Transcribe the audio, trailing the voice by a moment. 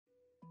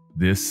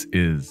This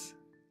is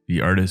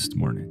the Artist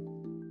Morning.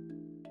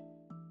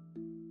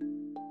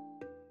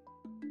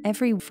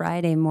 Every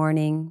Friday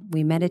morning,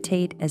 we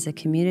meditate as a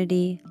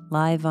community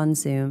live on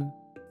Zoom,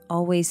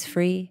 always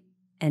free,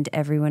 and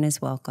everyone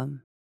is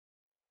welcome.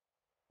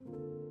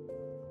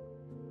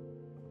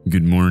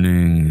 Good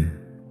morning,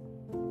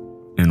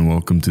 and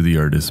welcome to the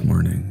Artist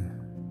Morning.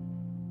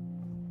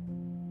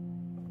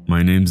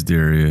 My name's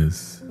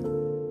Darius,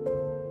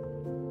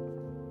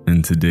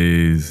 and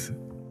today's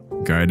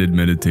guided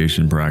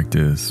meditation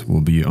practice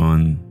will be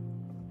on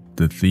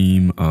the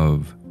theme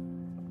of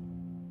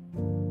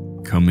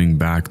coming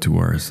back to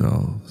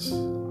ourselves.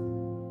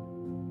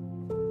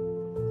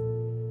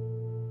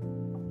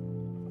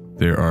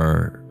 There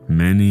are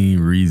many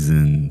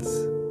reasons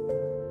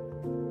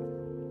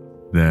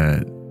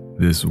that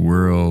this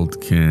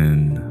world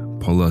can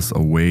pull us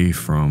away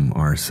from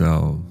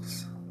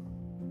ourselves.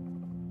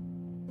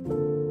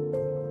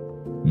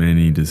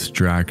 Many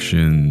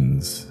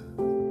distractions,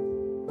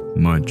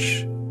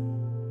 much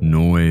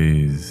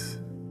noise.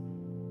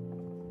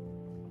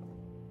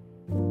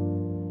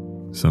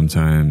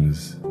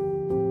 Sometimes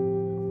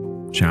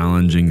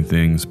challenging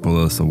things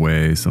pull us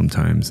away,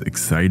 sometimes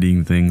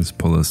exciting things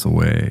pull us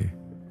away.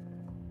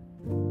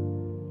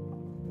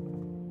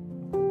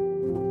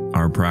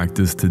 Our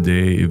practice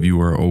today, if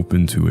you are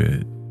open to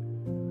it,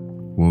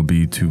 will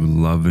be to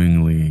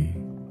lovingly,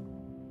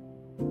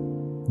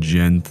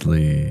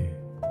 gently,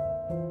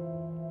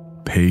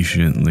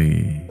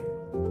 patiently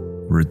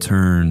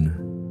return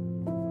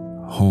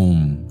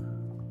home.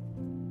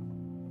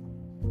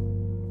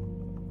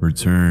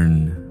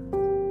 Return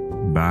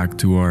back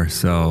to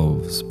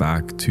ourselves,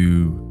 back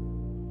to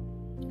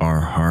our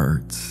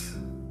hearts.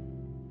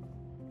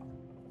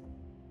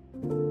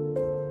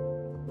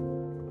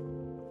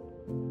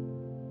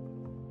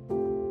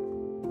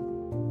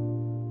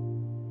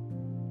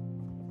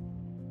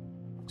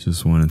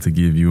 Just wanted to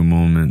give you a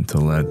moment to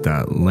let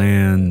that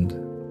land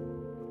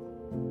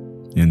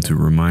and to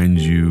remind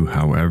you,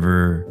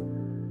 however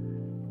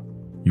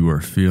you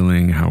are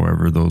feeling,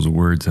 however those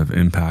words have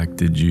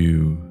impacted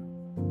you,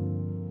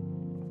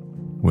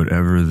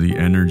 whatever the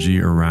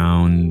energy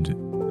around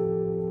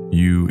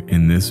you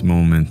in this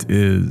moment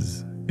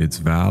is, it's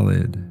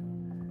valid,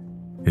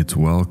 it's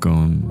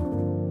welcome.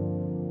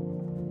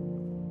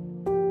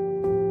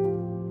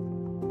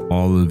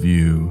 All of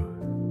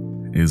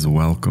you is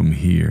welcome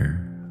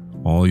here,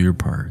 all your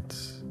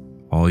parts,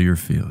 all your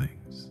feelings.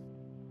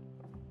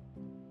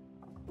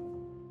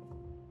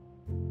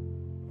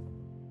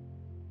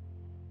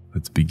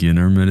 Let's begin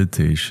our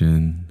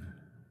meditation.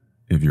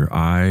 If your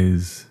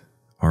eyes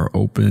are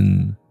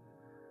open,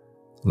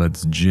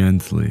 let's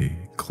gently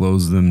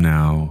close them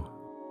now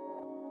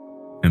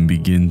and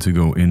begin to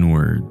go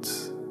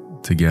inwards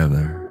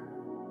together.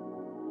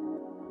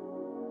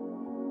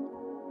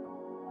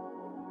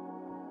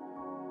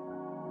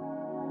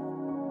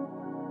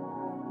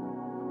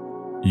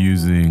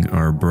 Using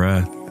our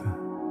breath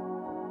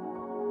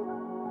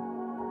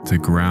to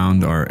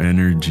ground our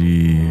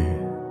energy,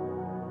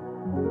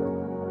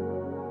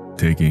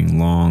 taking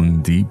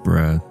long, deep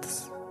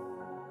breaths.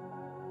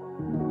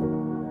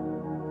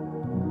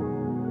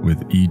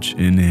 With each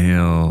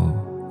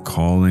inhale,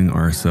 calling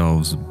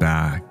ourselves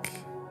back.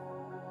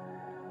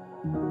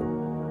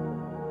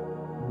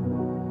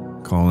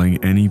 Calling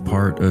any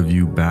part of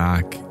you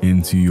back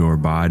into your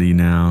body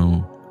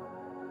now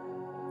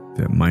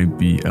that might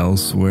be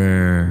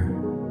elsewhere.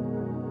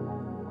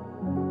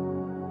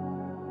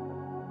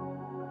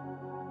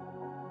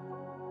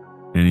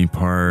 Any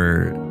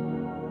part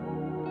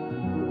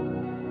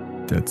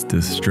that's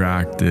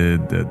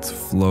distracted, that's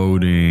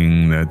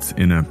floating, that's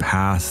in a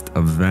past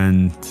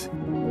event.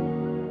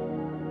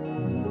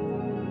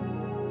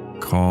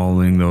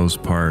 Calling those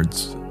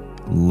parts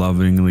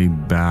lovingly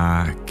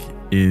back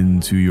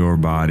into your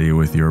body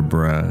with your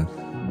breath.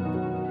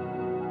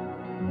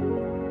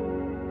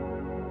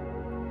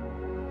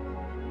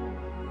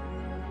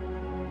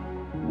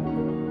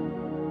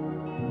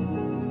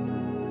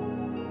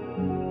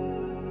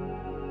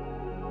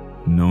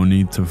 No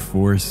need to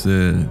force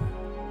it.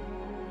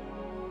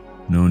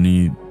 No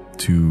need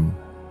to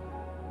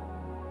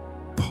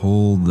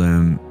pull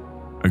them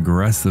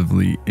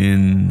aggressively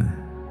in.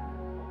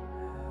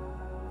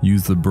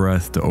 Use the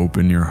breath to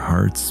open your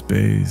heart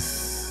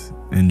space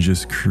and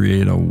just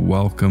create a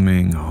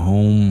welcoming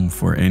home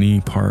for any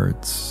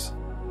parts.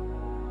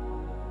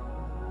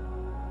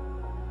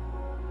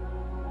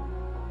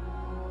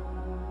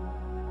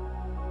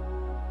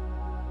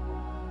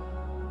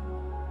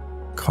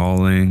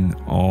 Calling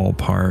all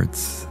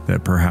parts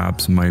that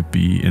perhaps might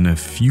be in a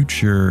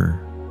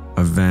future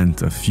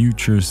event, a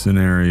future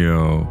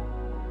scenario.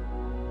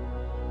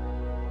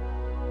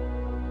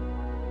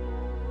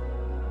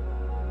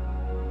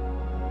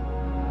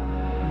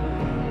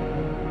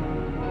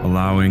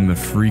 Allowing the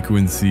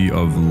frequency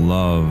of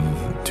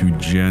love to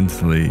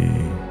gently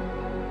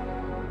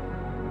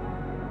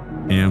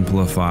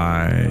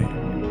amplify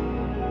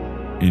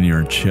in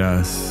your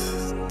chest.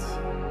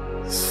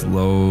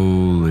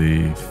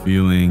 Slowly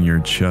feeling your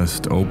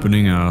chest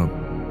opening up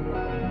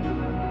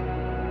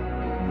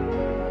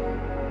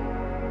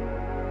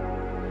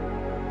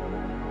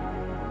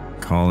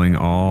calling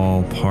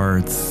all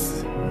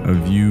parts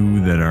of you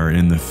that are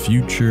in the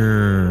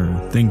future,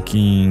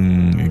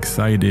 thinking,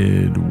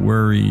 excited,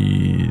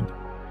 worried.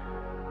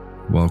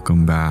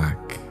 Welcome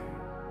back.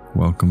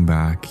 Welcome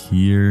back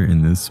here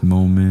in this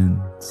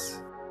moment.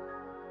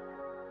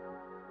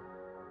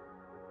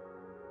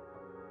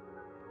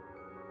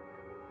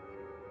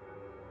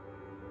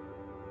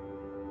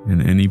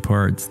 And any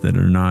parts that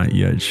are not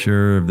yet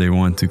sure if they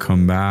want to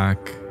come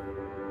back,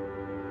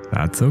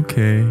 that's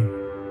okay.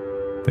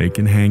 They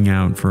can hang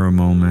out for a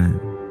moment.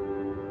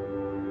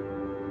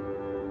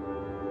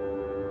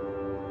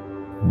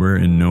 We're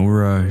in no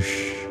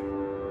rush.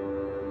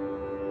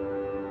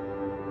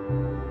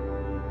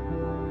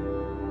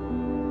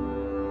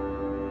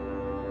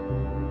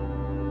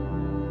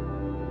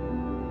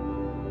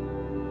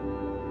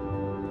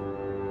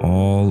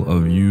 All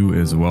of you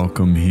is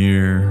welcome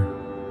here.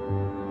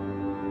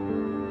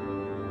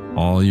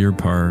 All your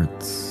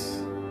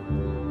parts,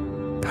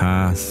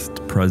 past,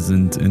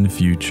 present, and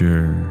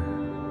future.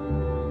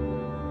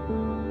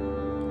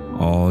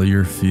 All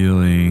your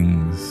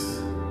feelings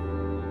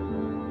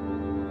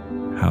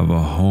have a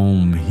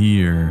home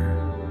here.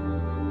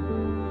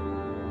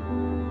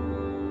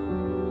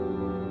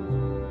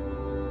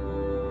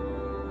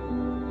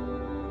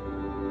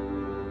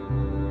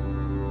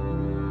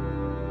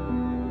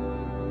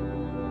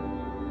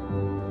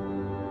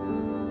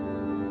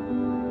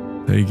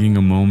 Taking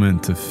a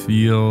moment to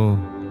feel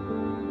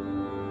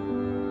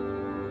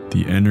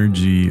the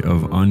energy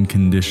of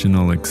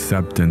unconditional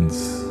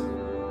acceptance.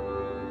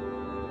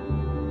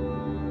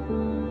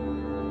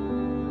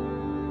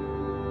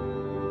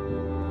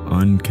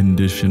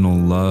 Unconditional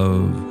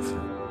love.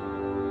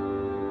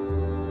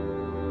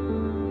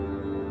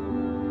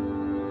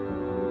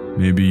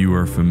 Maybe you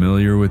are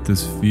familiar with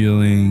this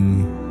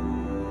feeling.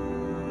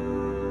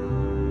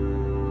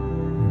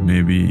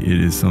 Maybe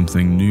it is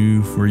something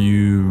new for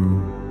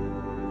you.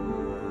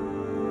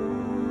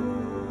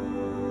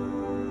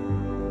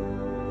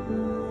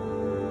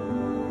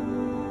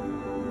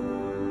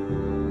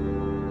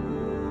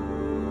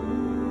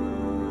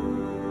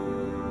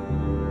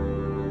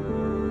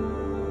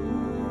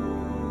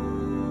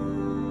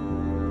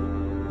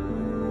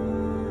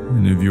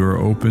 And if you are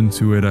open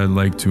to it, I'd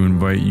like to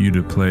invite you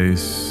to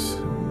place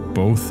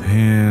both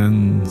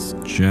hands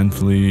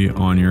gently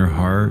on your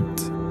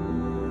heart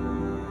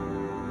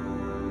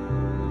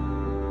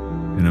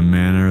in a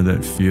manner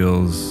that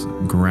feels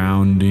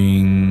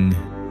grounding,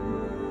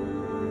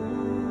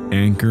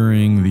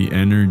 anchoring the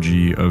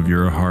energy of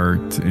your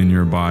heart in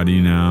your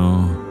body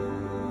now.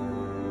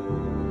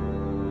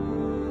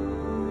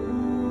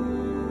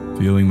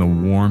 Feeling the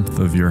warmth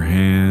of your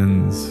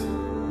hands.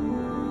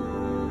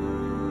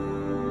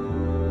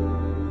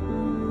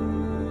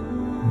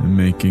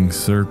 Making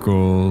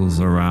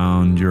circles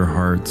around your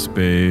heart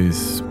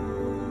space,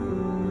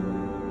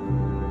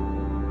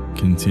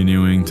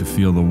 continuing to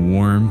feel the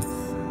warmth,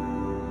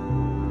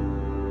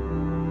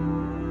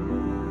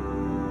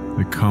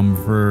 the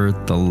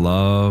comfort, the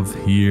love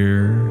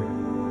here.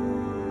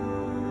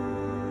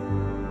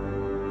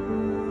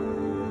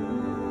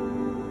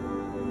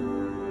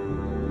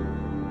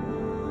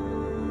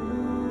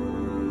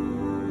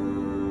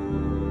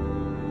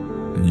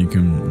 You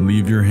can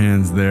leave your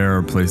hands there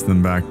or place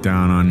them back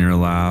down on your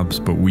laps,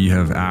 but we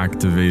have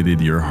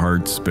activated your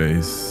heart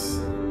space.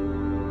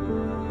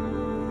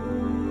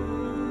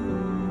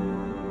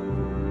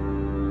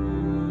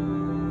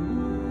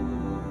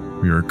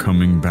 We are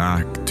coming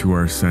back to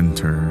our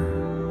center,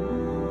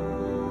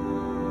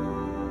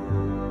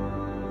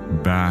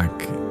 back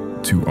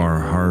to our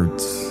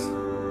hearts.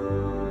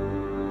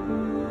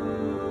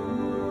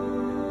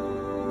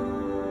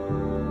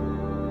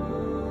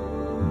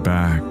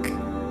 Back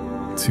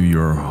to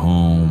your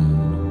home.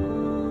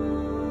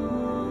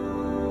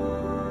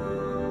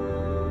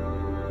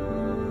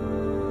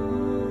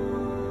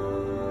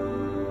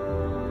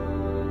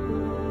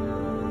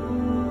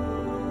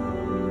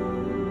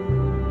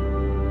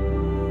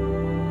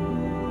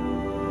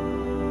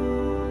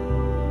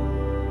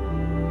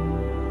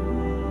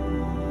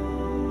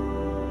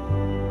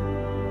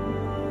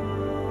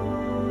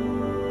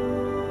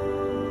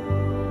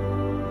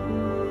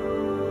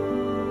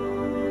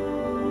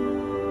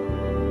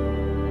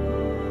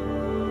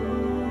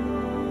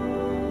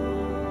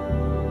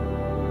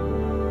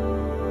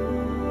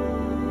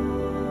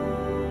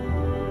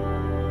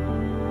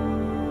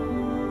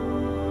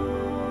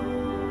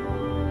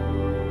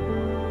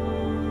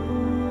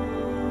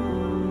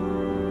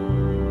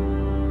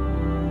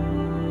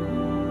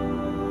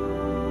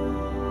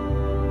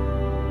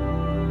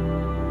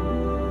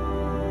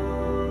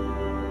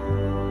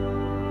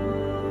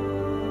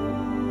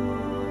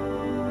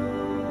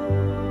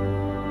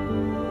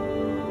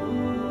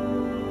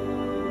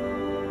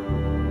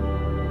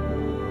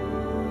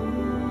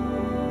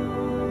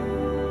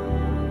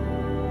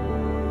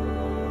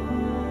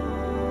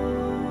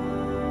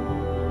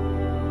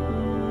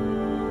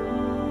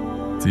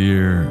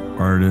 Dear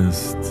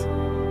artist,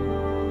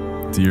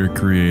 dear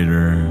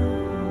creator,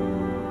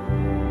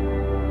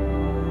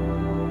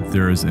 if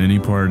there is any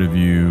part of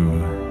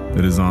you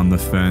that is on the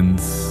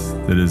fence,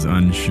 that is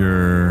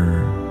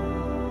unsure,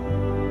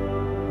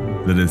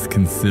 that is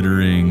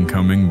considering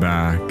coming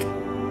back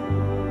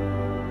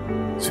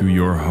to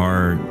your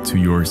heart, to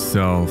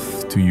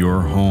yourself, to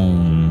your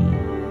home.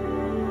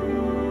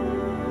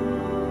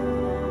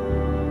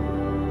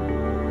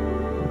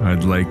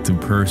 I'd like to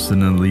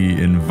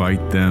personally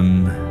invite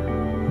them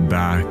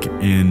back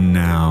in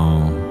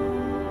now,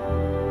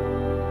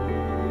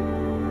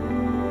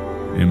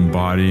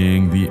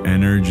 embodying the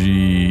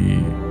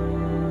energy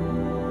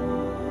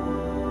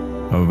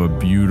of a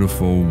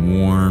beautiful,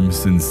 warm,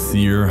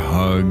 sincere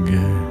hug.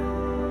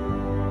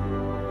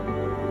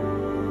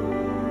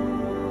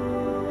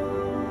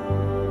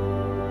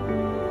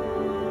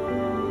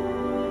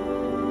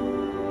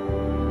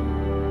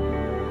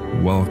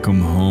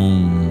 Welcome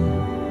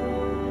home.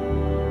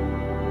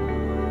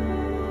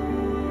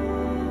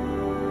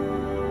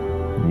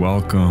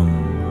 Welcome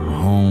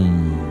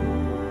home.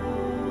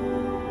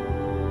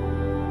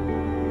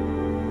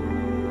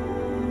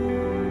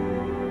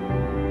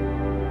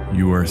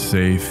 You are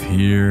safe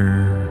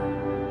here.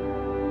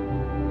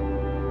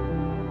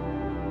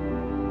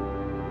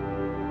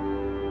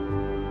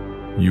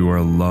 You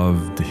are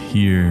loved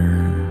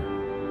here.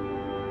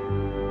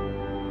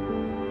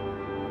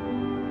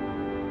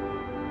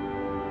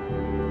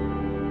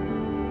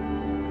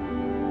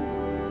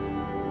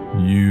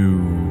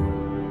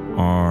 You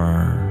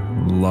are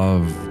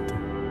loved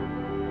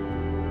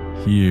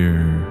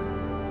here.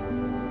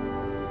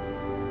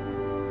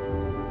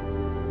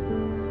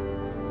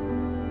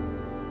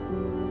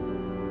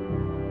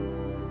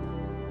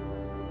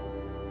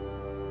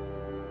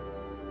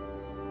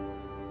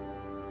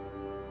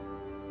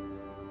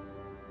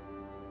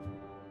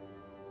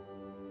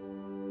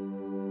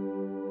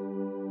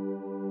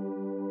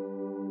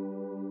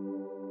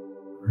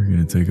 We're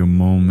going to take a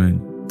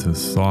moment to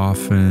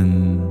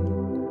soften.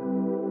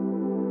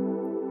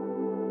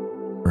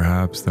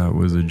 Perhaps that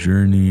was a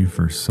journey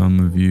for some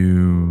of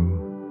you,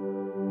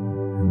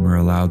 and we're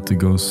allowed to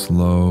go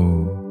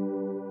slow.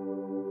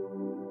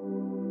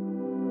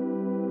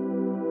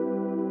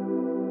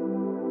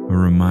 A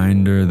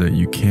reminder that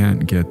you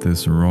can't get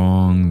this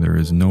wrong. There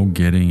is no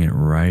getting it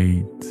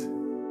right.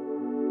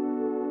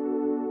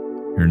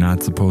 You're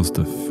not supposed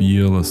to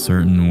feel a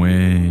certain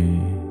way.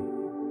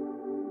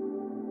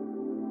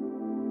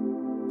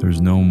 There's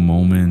no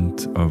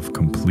moment of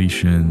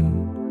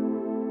completion.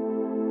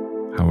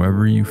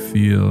 However you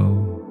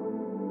feel,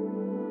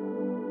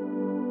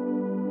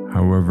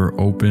 however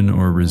open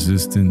or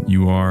resistant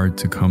you are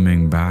to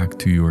coming back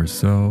to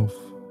yourself,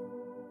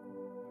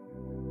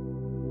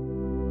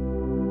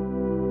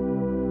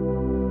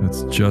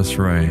 that's just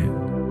right.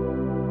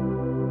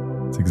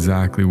 It's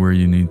exactly where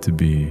you need to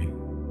be.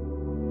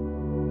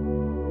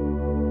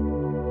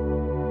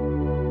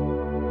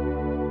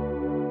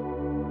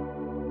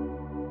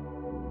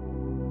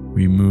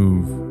 We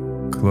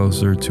move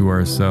closer to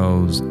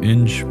ourselves,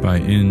 inch by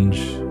inch,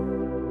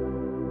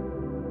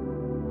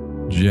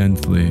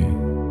 gently.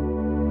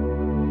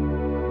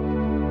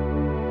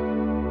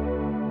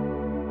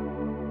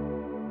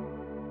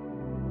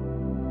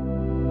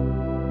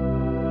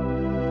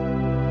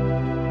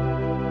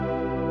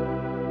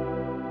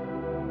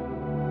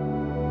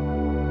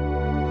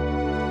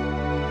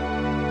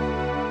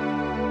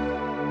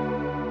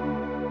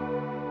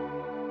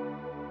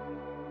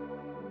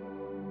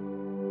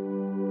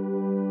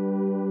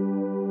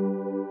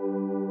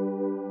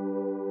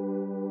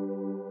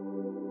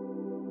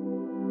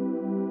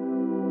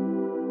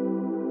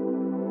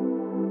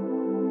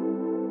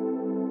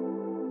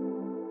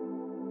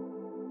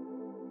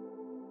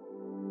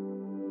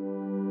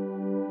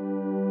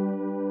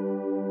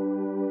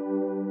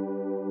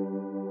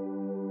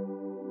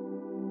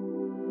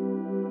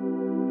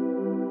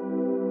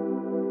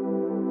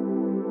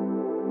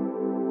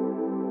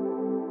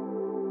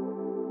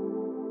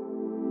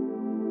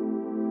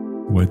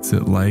 What's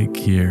it like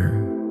here?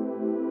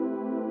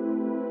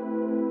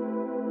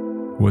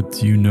 What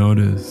do you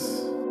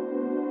notice?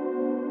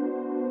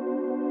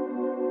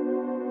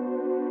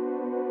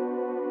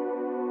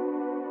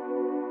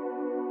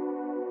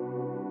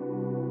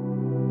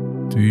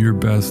 Do your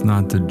best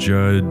not to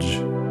judge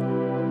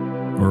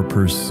or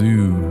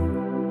pursue.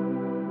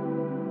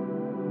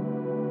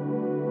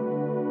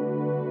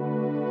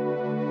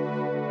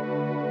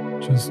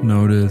 Just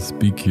notice,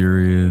 be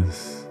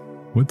curious.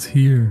 What's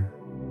here?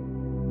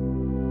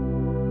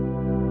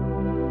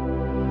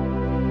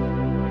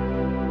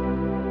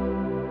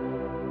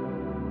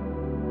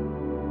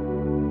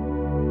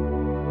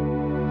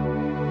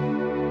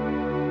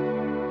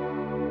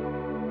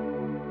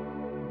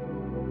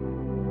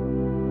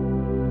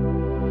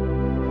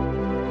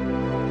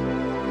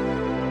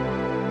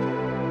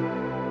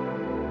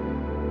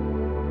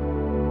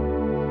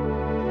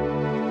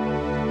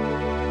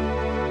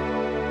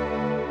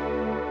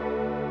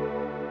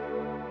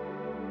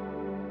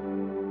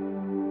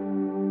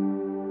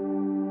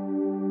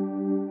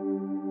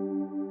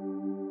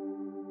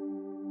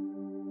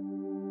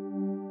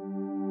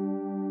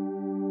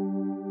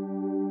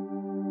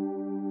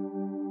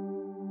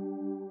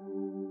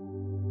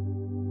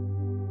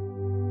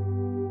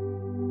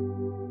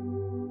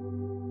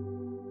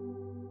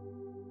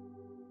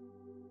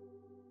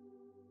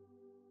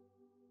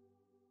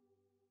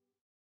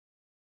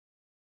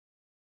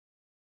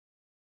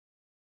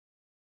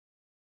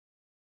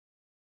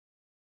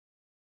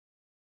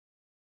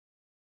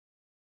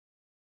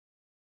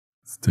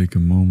 Let's take a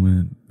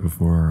moment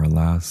before our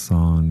last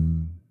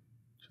song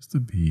just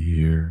to be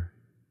here,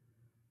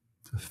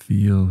 to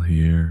feel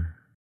here.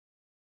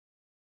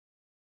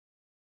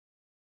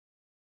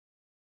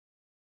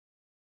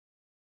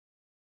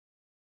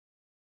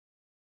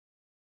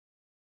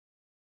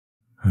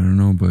 I don't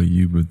know about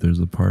you, but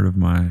there's a part of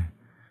my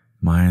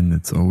mind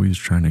that's always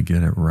trying to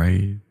get it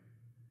right.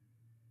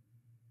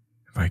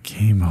 If I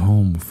came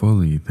home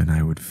fully, then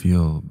I would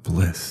feel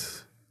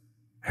bliss.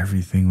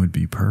 Everything would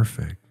be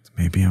perfect.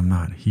 Maybe I'm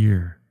not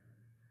here.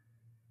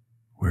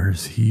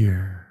 Where's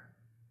here?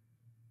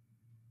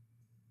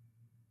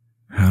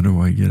 How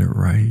do I get it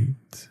right?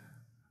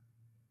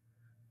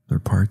 There are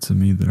parts of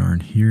me that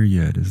aren't here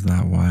yet. Is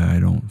that why I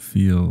don't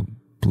feel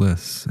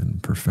bliss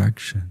and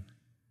perfection?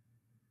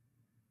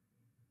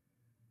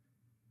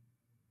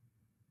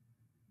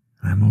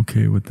 I'm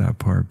okay with that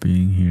part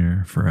being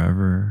here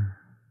forever.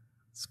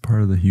 It's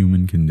part of the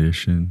human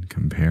condition,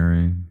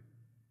 comparing.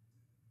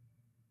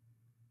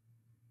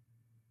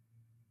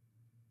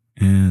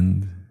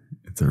 And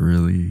it's a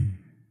really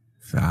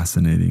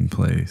fascinating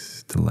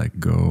place to let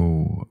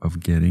go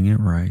of getting it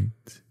right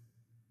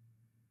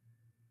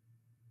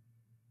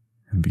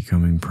and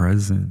becoming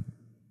present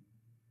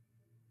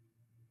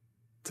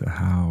to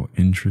how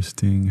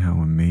interesting, how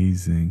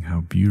amazing,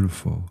 how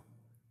beautiful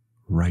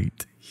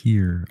right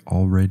here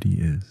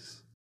already is.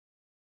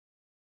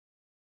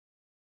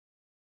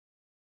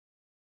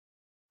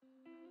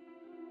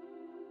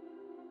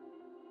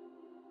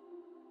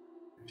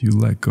 If you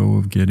let go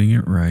of getting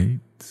it right,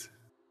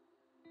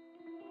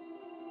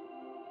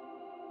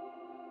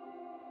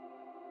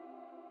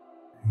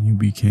 you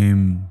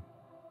became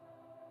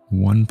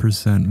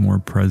 1% more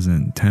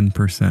present,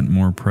 10%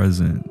 more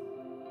present,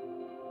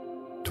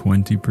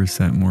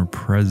 20% more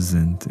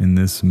present in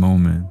this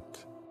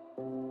moment.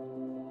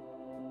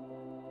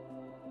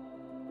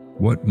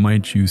 What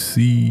might you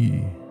see?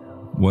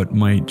 What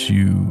might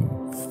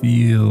you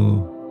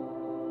feel?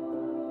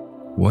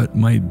 What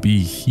might be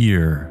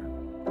here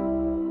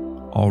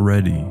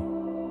already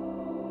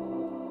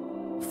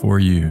for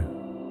you?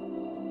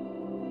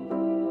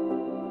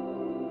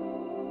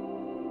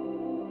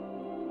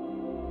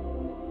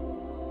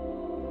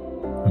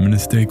 I'm going to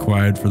stay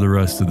quiet for the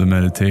rest of the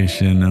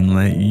meditation and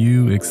let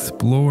you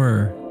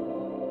explore.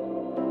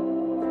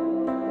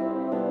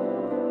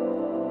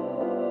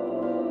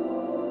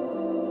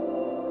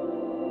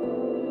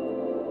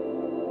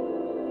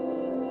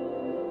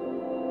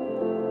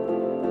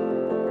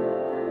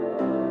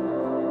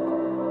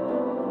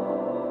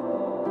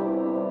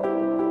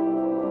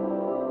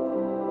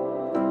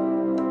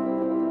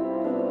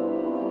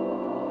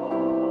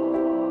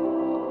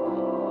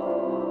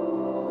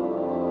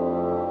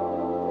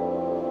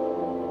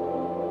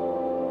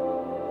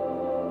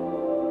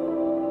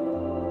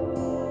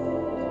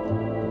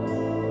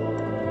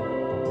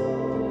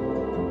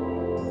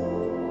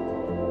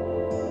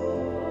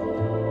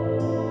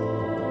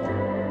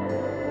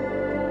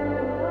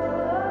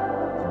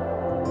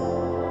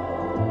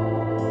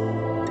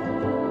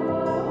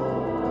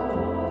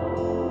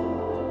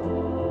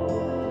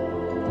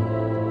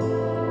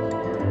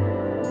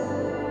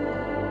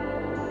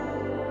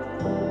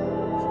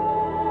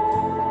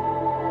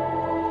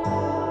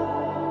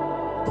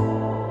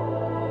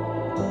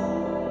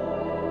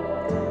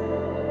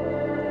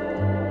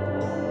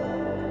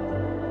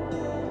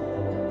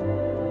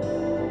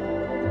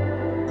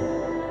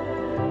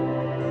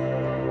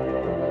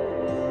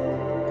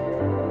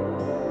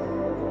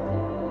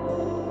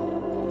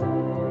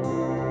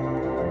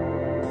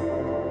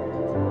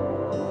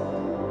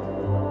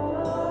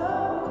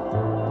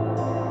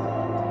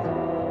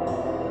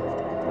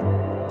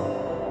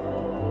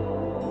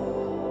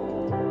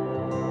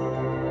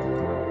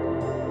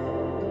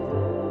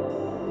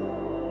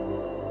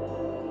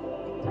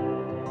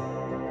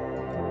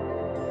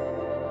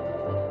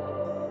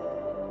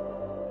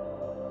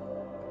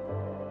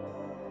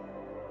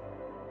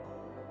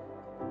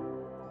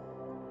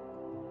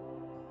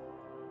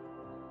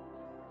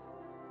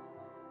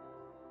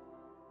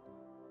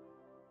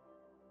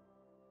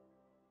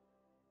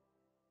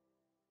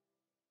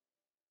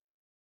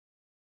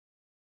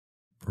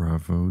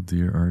 Bravo,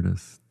 dear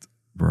artist.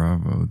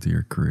 Bravo,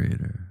 dear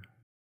creator.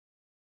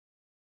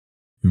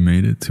 You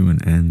made it to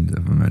an end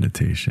of a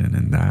meditation,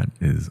 and that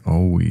is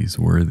always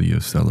worthy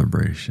of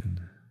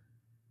celebration.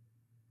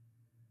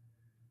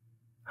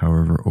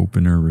 However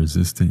open or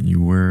resistant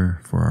you were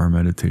for our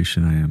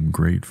meditation, I am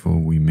grateful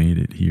we made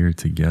it here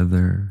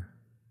together.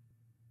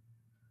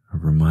 A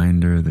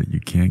reminder that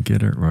you can't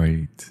get it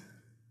right.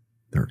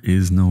 There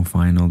is no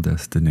final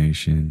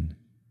destination.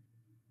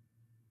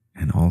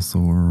 And also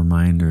a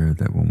reminder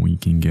that when we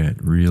can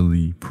get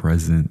really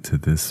present to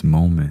this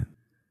moment,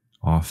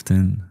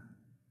 often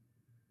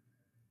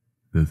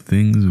the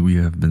things we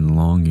have been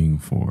longing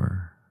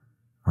for,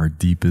 our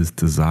deepest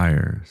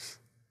desires,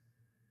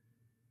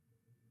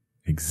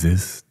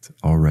 exist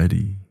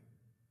already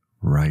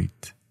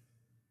right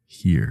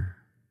here.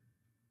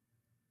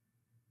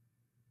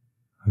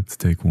 Let's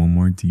take one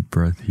more deep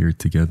breath here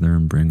together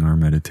and bring our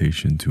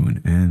meditation to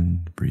an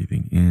end.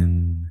 Breathing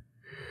in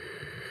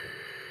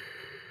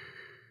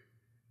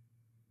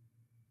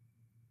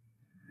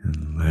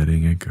and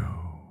letting it go.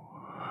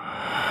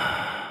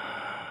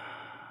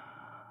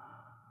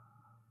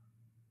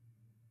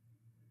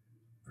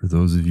 For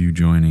those of you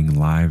joining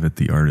live at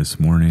the Artist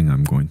Morning,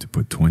 I'm going to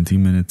put 20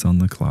 minutes on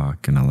the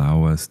clock and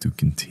allow us to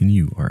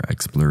continue our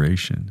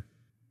exploration.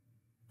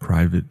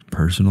 Private,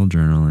 personal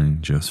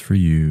journaling just for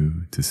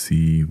you to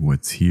see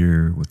what's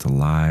here, what's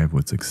alive,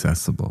 what's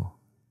accessible.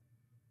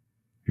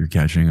 If you're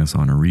catching us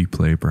on a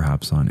replay,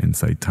 perhaps on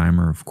Insight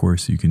Timer, of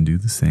course you can do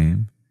the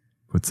same.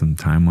 Put some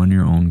time on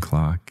your own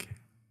clock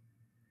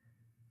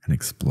and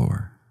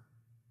explore.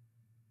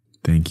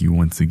 Thank you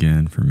once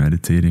again for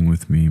meditating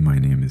with me. My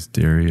name is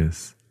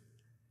Darius,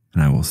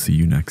 and I will see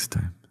you next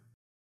time.